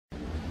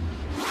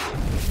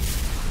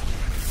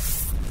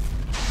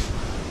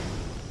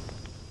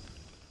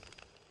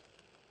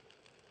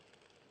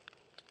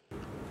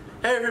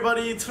Hey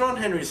everybody, today on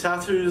Henry's How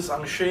To's, I'm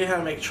going to show you how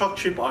to make choc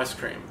chip ice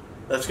cream.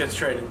 Let's get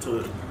straight into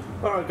it.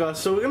 Alright guys,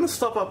 so we're going to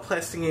start by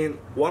placing in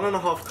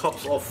 1.5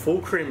 cups of full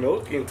cream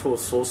milk into a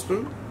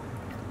saucepan.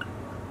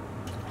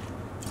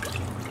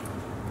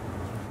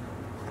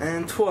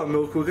 And to our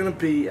milk, we're going to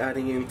be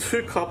adding in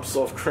 2 cups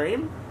of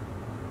cream.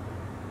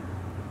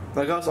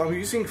 Now guys, I'm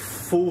using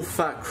full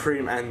fat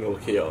cream and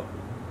milk here.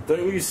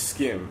 Don't use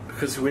skim,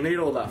 because we need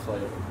all that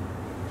flavour.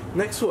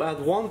 Next we'll add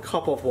 1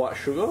 cup of white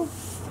sugar.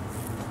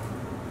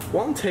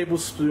 1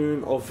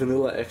 tablespoon of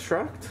vanilla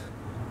extract,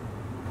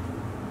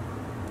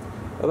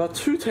 about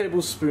 2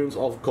 tablespoons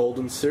of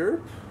golden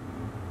syrup.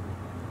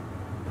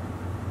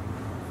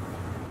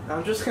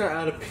 I'm just going to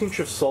add a pinch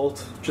of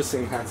salt just to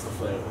enhance the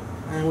flavour.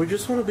 And we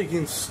just want to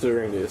begin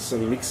stirring this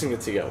and mixing it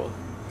together.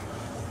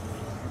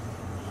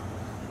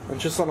 And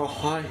just on a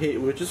high heat,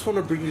 we just want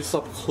to bring this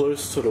up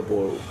close to the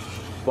boil,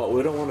 but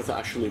we don't want it to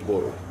actually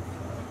boil.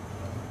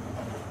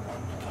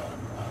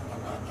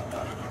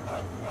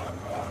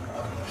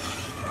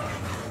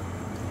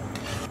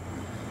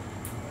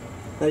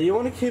 Now you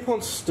want to keep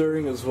on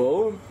stirring as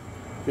well,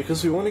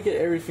 because we want to get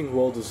everything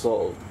well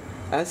dissolved.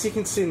 As you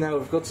can see now,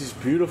 we've got this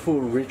beautiful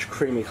rich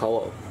creamy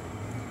colour.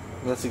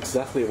 And that's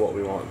exactly what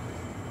we want.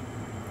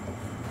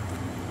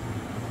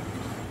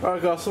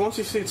 Alright guys, so once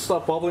you see it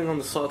start bubbling on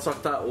the sides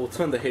like that, we'll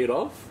turn the heat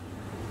off,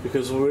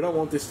 because we don't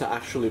want this to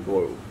actually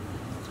boil.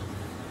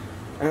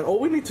 And all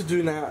we need to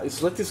do now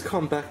is let this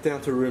come back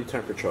down to room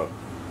temperature.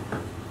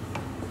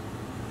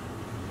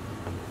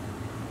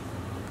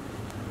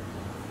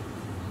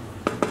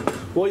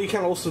 What you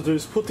can also do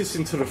is put this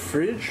into the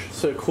fridge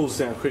so it cools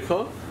down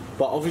quicker,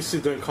 but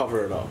obviously don't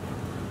cover it up.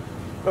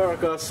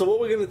 Alright guys, so what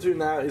we're going to do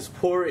now is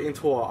pour it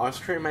into our ice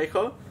cream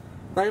maker.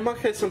 Now in my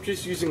case I'm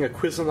just using a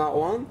Cuisinart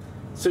one,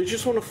 so you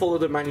just want to follow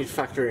the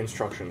manufacturer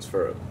instructions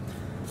for it.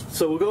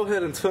 So we'll go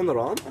ahead and turn it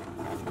on.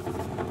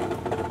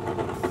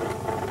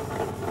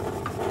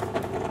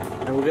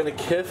 And we're going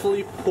to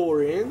carefully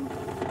pour in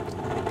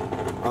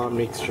our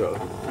mixture.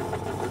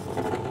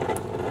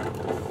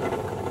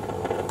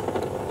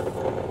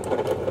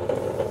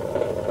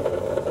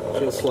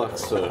 Just like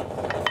so.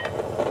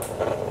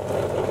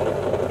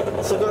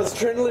 So guys,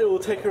 generally it will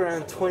take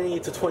around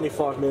 20 to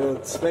 25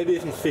 minutes, maybe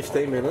even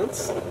 15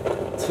 minutes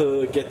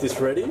to get this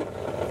ready.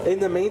 In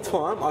the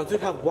meantime, I do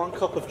have 1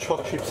 cup of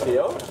choc chips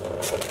here.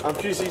 I'm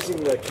just using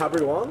the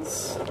Cadbury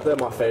ones, they're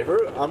my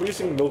favourite. I'm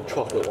using milk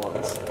chocolate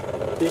ones.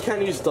 You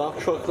can use dark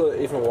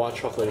chocolate, even white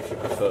chocolate if you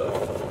prefer.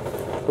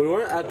 We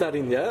won't add that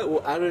in yet,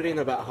 we'll add it in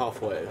about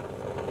halfway.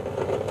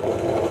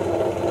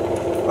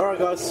 Alright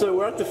guys, so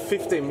we're at the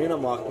 15-minute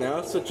mark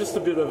now, so just a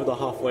bit over the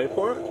halfway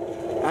point.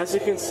 As you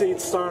can see,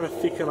 it's starting to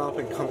thicken up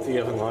and come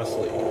together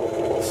nicely.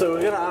 So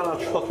we're going to add our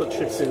chocolate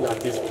chips in at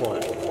this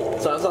point.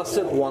 So as I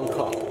said, 1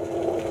 cup.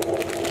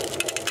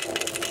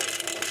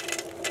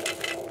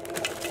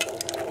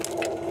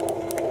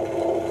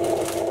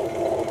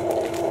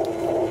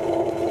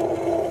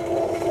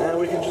 And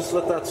we can just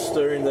let that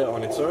stir in there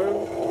on its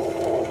own.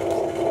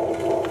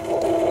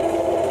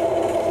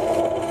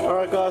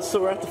 Alright guys,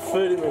 so we're at the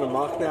 30-minute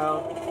mark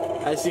now.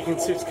 As you can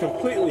see, it's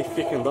completely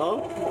thickened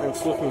up and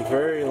it's looking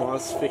very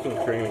nice, thick and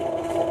creamy.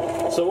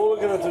 So what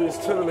we're going to do is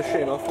turn the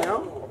machine off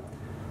now,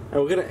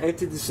 and we're going to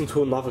empty this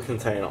into another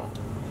container.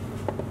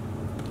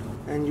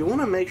 And you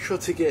want to make sure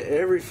to get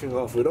everything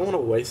off, we don't want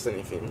to waste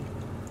anything.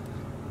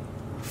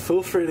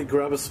 Feel free to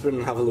grab a spoon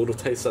and have a little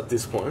taste at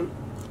this point.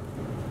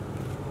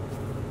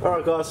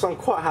 Alright guys, so I'm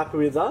quite happy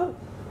with that.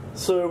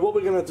 So what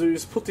we're going to do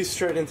is put this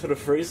straight into the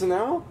freezer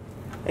now.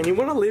 And you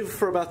want to leave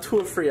for about 2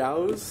 or 3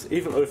 hours,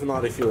 even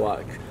overnight if you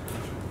like.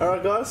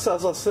 Alright guys, so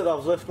as I said,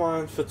 I've left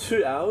mine for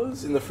 2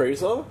 hours in the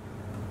freezer.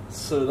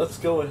 So let's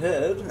go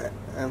ahead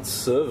and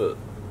serve it.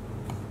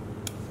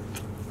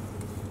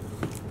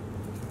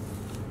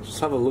 Just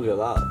have a look at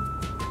that.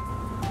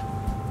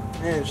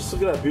 Man, just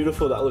look at how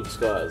beautiful that looks,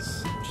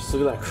 guys. Just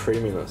look at that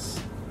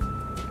creaminess.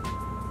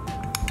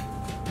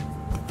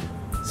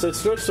 So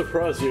it's no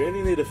surprise, you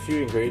only need a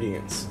few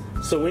ingredients.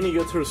 So when you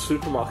go to a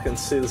supermarket and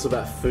see there's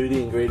about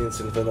 30 ingredients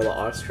in vanilla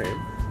ice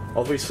cream,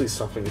 obviously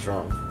something's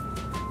wrong.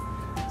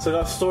 So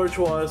guys, storage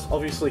wise,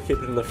 obviously keep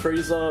it in the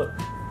freezer.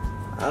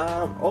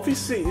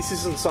 Obviously this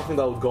isn't something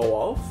that will go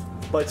off,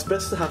 but it's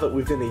best to have it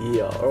within a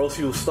year, or else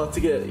you'll start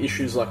to get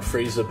issues like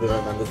freezer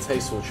burn and the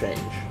taste will change.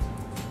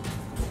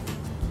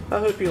 I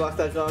hope you like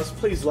that guys,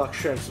 please like,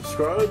 share and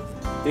subscribe.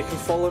 You can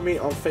follow me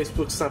on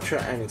Facebook,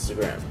 Snapchat and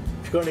Instagram.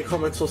 If you've got any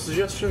comments or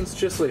suggestions,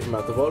 just leave them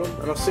at the bottom,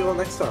 and I'll see you all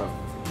next time.